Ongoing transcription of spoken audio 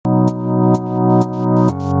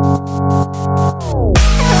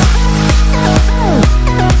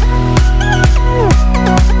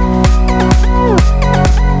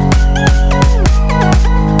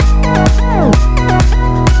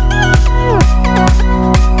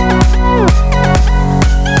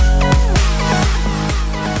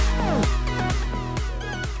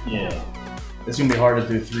hard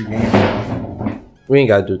to do 3 games. We ain't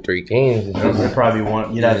gotta do 3 games. It'd probably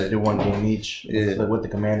one. You'd have to do 1 game each with the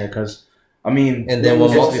commander, because I mean, and then one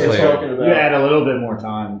multiplayer. You add a little bit more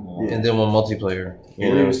time, and then one multiplayer.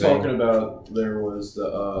 What he was talking about there was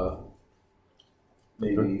the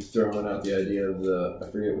maybe throwing out the idea of I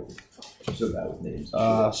forget what I'm so bad with names.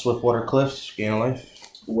 Swiftwater Cliffs, Gain of Life,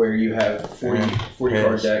 where you have 40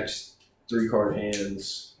 card decks, 3 card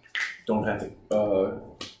hands, don't have to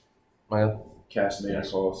cast mana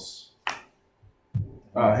costs.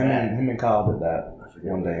 Him and Kyle did that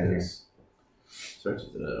one day in here. Starts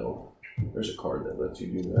with an L. There's a card that lets you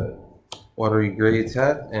do that. Watery Grave,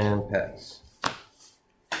 tap and pass.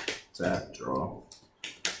 Tap, draw.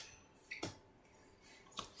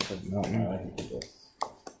 Nothing. I can do this.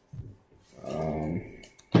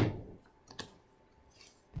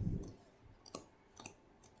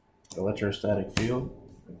 Electrostatic Field.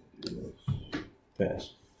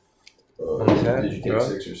 Pass. Did you take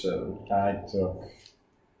 6 or 7? I took.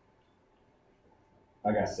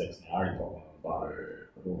 I got 6 now. I already put 1 on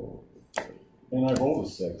the bottom. And I rolled a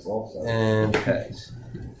 6 also. And pass.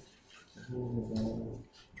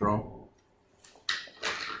 Draw.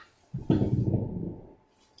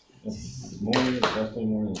 It's definitely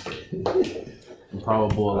more than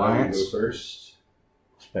Improbable Alliance. Go first.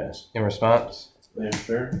 Pass. In response, Land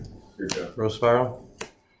turn. Here you go. Rose Spiral.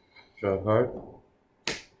 Draw a card.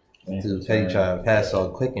 Dude, how you try to pass all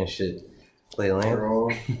quick and shit. Play land. Draw.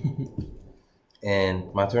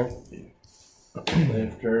 And my turn.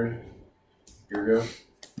 Land turn. Here we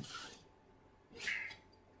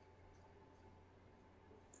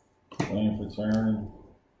go. Land for turn.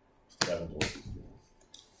 7 dwarfs.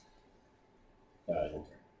 Your turn.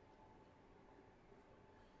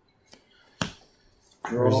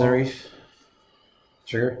 Draw. Risen Reef.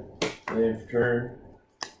 Trigger. Land for turn.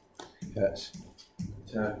 Pass.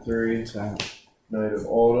 Tap 3. Tap. Night of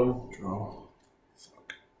Autumn. Draw.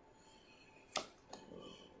 Fuck.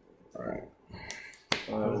 Alright.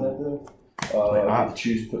 What does that do?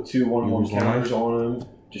 Choose put 2 1/1 Use one counters on him.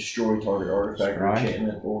 Destroy target artifact or Scry.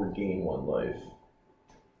 enchantment, or gain 1 life.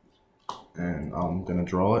 And I'm gonna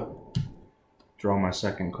draw it. Draw my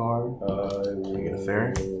second card. I get a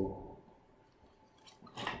fairy?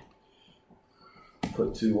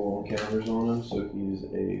 Put 2 1/1 counters on him, so he's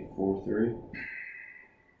a 4/3.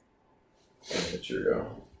 And that's your go.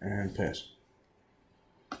 And pass.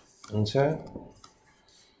 Inside.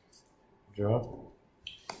 Draw.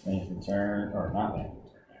 Land for turn, or not land for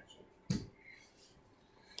turn, actually.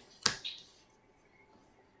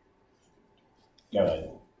 Go ahead.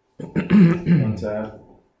 Untap.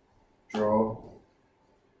 Draw.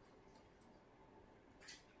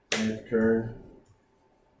 Land for turn.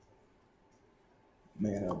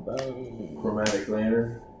 Mana Bone. Chromatic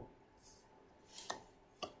Lantern.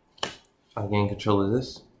 I gain control of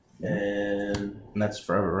this. And that's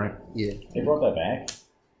forever, right? Yeah. They brought that back.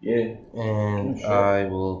 yeah. And Sure. I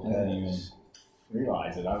will I didn't even pass.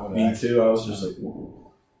 realize it. I would Me have. too. I was just like,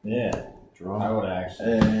 ooh. Yeah. Draw. I would have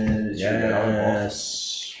actually. And it's your go.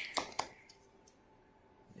 Yes.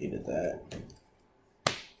 Needed that.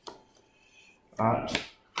 Opt.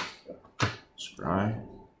 Scry.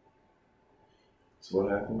 So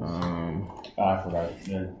what happens? Oh, I forgot.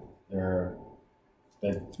 They're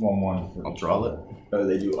 1/1 for. I'll draw it. Oh,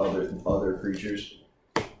 they do other creatures.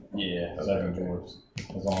 Yeah, 7 dwarves.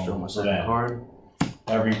 As long Draw my as second card.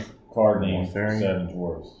 every card named Fairy. 7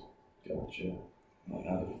 dwarves. Gotcha.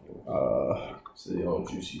 Uh, So they all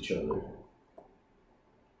juice each other.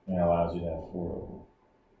 And it allows you to have 4 of them.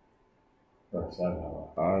 Or 7 of them.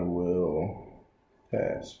 I will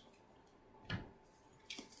pass.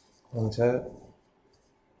 Untap.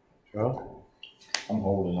 Draw. I'm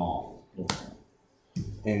holding off.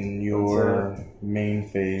 In your main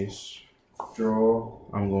phase, Draw.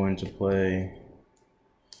 I'm going to play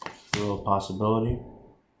Real Possibility.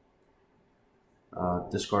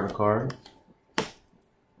 Discard a card.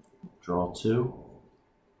 Draw 2.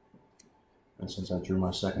 And since I drew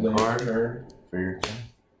my second Land card turn. for your turn,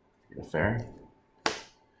 you get a fairy.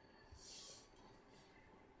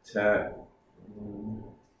 Tap. 1,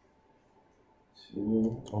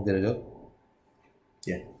 2. I'm gonna go.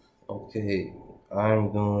 Yeah. Okay.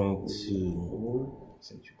 I'm going to.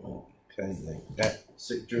 Since you want to play like that,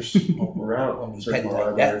 Just help her out. I'm Check my like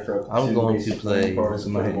library that. for up to I'm 2 going basic to play cards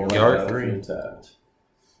and put them on Yard the 3. battlefield tapped.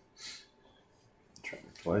 Try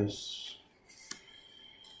it twice.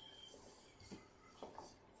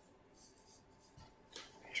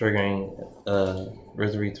 triggering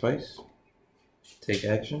Rosary twice. Take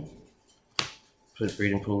action. Put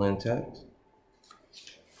Breeding Pool intact.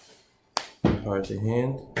 Card to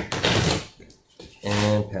hand.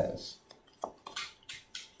 And pass.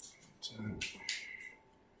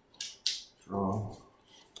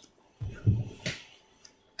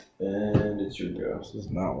 It's your go. This is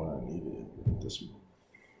not what I needed. This one.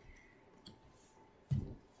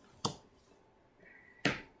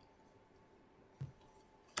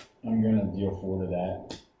 I'm gonna deal 4 to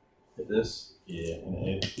that. Hit this. Yeah, and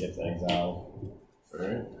it gets exiled.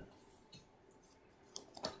 Alright.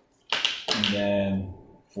 And then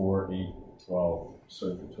 4, 8, 12.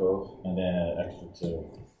 So for 12. And then an extra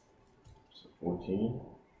 2. So 14.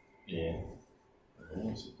 Yeah.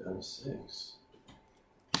 Alright, so down to 6.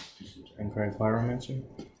 And correct Pyromancer.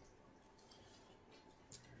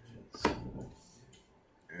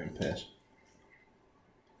 And pass.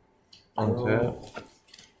 Untap.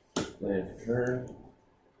 Land for turn.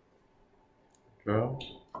 Draw.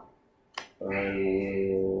 I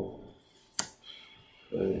will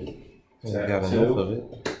play You tap got 2. enough of it.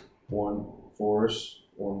 1 force,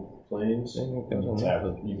 1 planes. Yeah, you You got can enough have,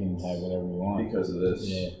 of it. you can have whatever you want. Because of this.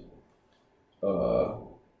 Yeah.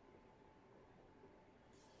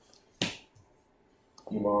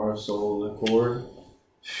 Yamara, Soul of the Cord.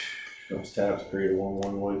 Comes tapped, create a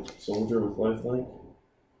 1/1 white soldier with lifelink.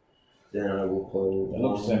 Then I will play. It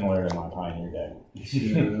looks similar to my Pioneer deck.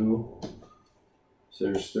 2. So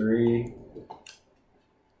there's 3,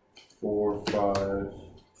 4, 5,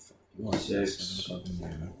 6,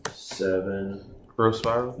 7, Growth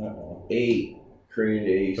Spiral. Uh-oh. 8.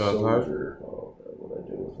 Create a Draw a card. soldier. Oh, what I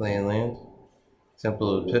do with Playing land. Temple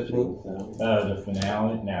of Epiphany. The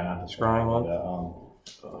finale? No, not the Scrying one.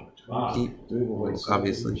 Keep. Do we have a white soldier?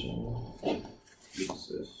 Obviously. What's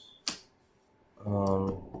this?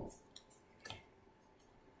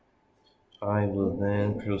 I will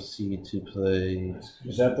then proceed to play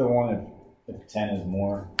Is that the one if 10 is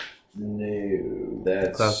more? No,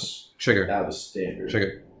 that's Class. Trigger. out of standard.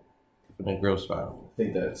 Trigger. Infinite Growth Spiral. I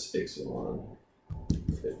think that's Ixalan.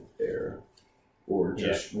 There. Or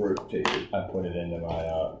just rotated. I put it into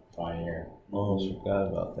my Pioneer. Almost forgot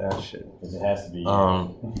about that shit. Because it has to be.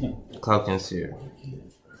 Cloud Conceer.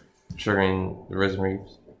 Triggering the Resin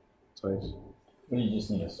Reaps twice. What do you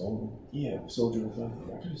just need a soldier? Yeah, soldier with life.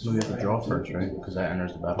 So we have to draw first, right? Because that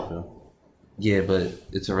enters the battlefield. Yeah, but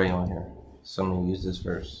it's already on here. So I'm gonna use this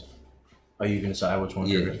first. Are you gonna decide which one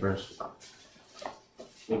triggers first?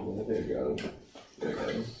 There you go. There you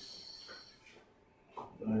go.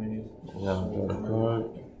 Now I'm drawing a card.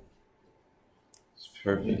 It's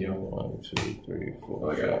perfect. 1, 2, 3, 4. Oh,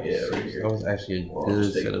 I got it. Yeah, right here. That was actually a Well, good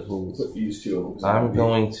just set of moves. Use 2 of them. I'm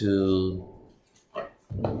going to.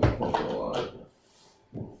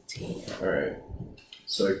 Alright.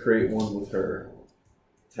 So I create 1 with her.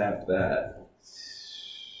 Tap that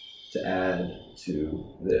to add to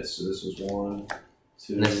this. So this was 1,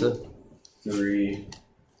 2, Nissa. 3,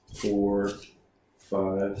 4,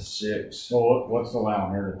 5, 6. Well, what's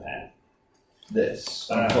allowing her to tap? This.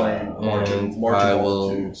 I'm playing Marching I will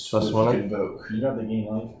Multitudes plus with 1. Invoke. You got the game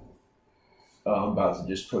life? I'm about to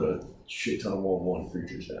just put a shit ton of 1/1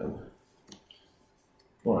 creatures down.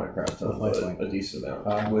 Well, not a crap ton, but a decent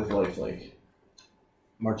amount. With lifelink.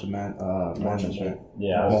 March of Madness, right?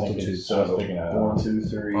 Yeah, I was thinking, Multitudes. so I was So thinking of 1, 2,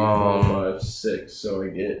 3, 4, 5, 6. So I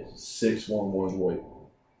get 6 1/1 white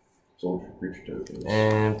soldier creature tokens.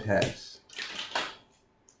 And pass.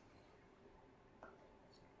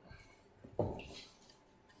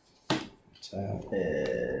 Tap.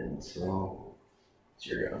 And Draw. it's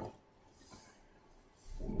your go.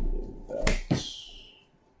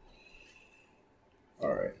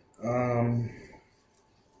 Alright.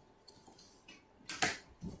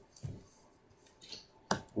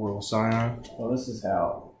 Royal Scion. Well, this is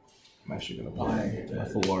how. I'm actually gonna play my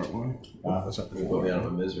full art one. That's not the You full put me art. out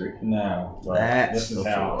of my misery. No. But That's this is the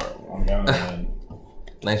how full I'm going to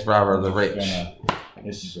Nice robber of the rich.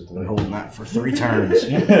 This is I've been holding that for 3 turns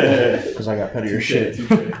because I got pettier shit.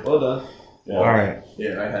 Well done. Yeah. Alright,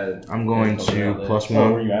 Yeah, I had. I'm going to plus Oh,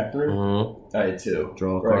 were 1. you at 3? Mm-hmm. I had 2.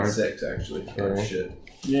 Draw a Right, card. 6 actually. Oh Okay. shit.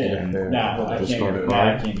 Yeah. Nah, I Discard can't. a Nah,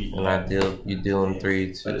 I card. can't beat And I deal. You dealing 3 I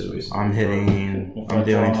just to. wasted. I'm hitting. I'm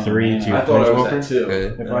doing 3 to I your thought I was at planeswalker. 2.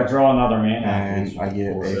 Okay. If I draw another mana, And I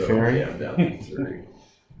get a So, fairy. yeah, I'm down to 3.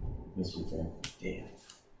 this will turn. Damn.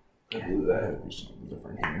 I blew that. Do something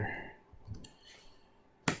different here.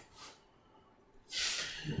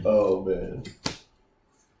 Oh man.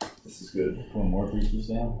 This is good. Put more creatures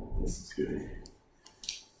down. This is good.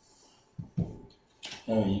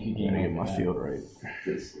 Oh, you could I'm gain gonna get one my for that. field right.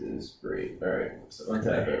 This is great. Alright, so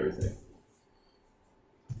untap everything.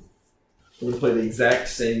 I'm gonna play the exact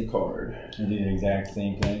same card, And do the exact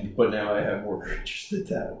same thing. but now I have more creatures to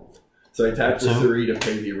tap. So I tapped the 3 to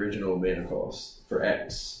pay the original mana cost for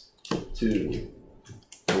X. 2,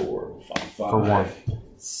 4, 5, For 1.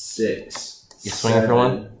 6. You swinging for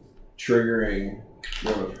 1? Triggering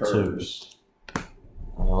one of hers.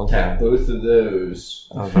 Oh, okay. Tap both of those.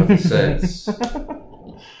 I was about to say.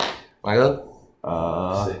 My go?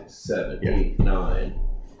 6, 7, 8, 9.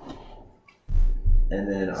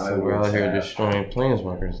 And then I So will we're out here tap destroying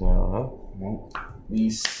planeswalkers now,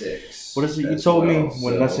 these 6. What is it? You as told me well.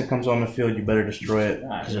 when So Nissa comes on the field, you better destroy it,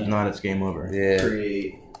 because if not, it's game over. huh? Yeah.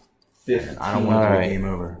 create 15. I don't want it to Alright. be game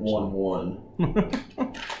over. 1/1.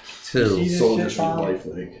 2, Soldiers shit, with Tom?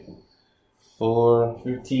 lifelink. 4,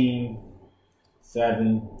 15,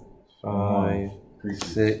 7, 5, preseason.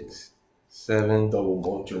 6, 7. Double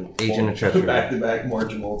multi. Agent of Treachery. Back-to-back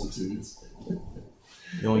march of multitudes.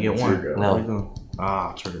 You only get one. Trigger. No.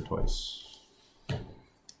 Ah, trigger twice.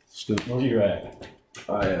 Scoop. Where you at?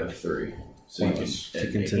 I have 3. So you can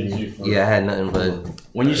To continue. Yeah, I had nothing but.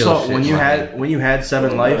 When you Kill saw shit, when you had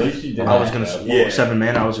 7 At life, least you did I was that, gonna though. Yeah. 7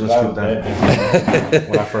 mana. I was gonna That scoop was that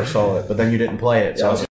when I first saw it, but then you didn't play it, so I was